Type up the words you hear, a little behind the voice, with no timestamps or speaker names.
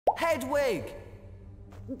Hedwig!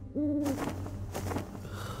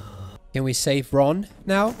 Can we save Ron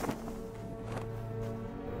now?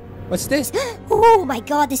 What's this? Oh my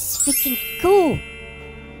god, this is freaking cool!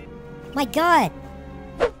 My god!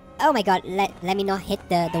 Oh my god, let me not hit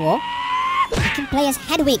the wall. I can play as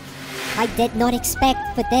Hedwig! I did not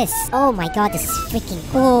expect for this. Oh my god, this is freaking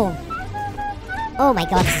cool! Oh my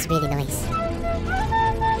god, this is really nice.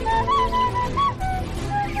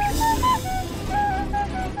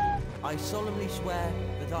 I solemnly swear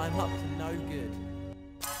that I'm up to no good.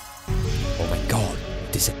 Oh my god,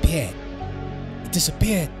 it disappeared. It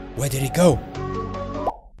disappeared. Where did it go?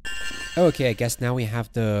 Okay, I guess now we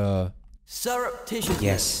have the... Surreptitious.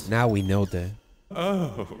 Yes, now we know the...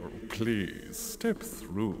 Oh, please, step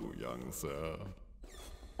through, young sir.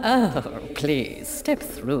 Oh, please, step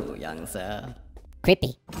through, young sir.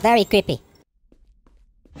 Creepy. Very creepy.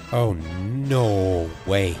 Oh no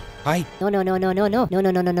way.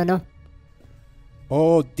 No.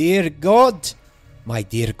 Oh dear God. My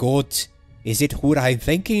dear God. Is it who I'm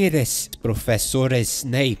thinking it is? Professor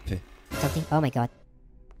Snape. Something? Oh my god.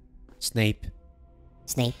 Snape.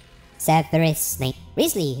 Snape. Severus Snape.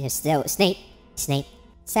 Weasley is still Snape. Snape.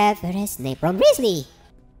 Severus Snape. Ron Weasley.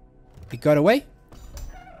 We got away?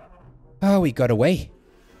 Oh, we got away.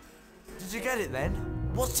 Did you get it then?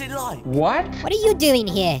 What's it like? What? What are you doing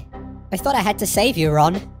here? I thought I had to save you,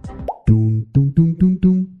 Ron.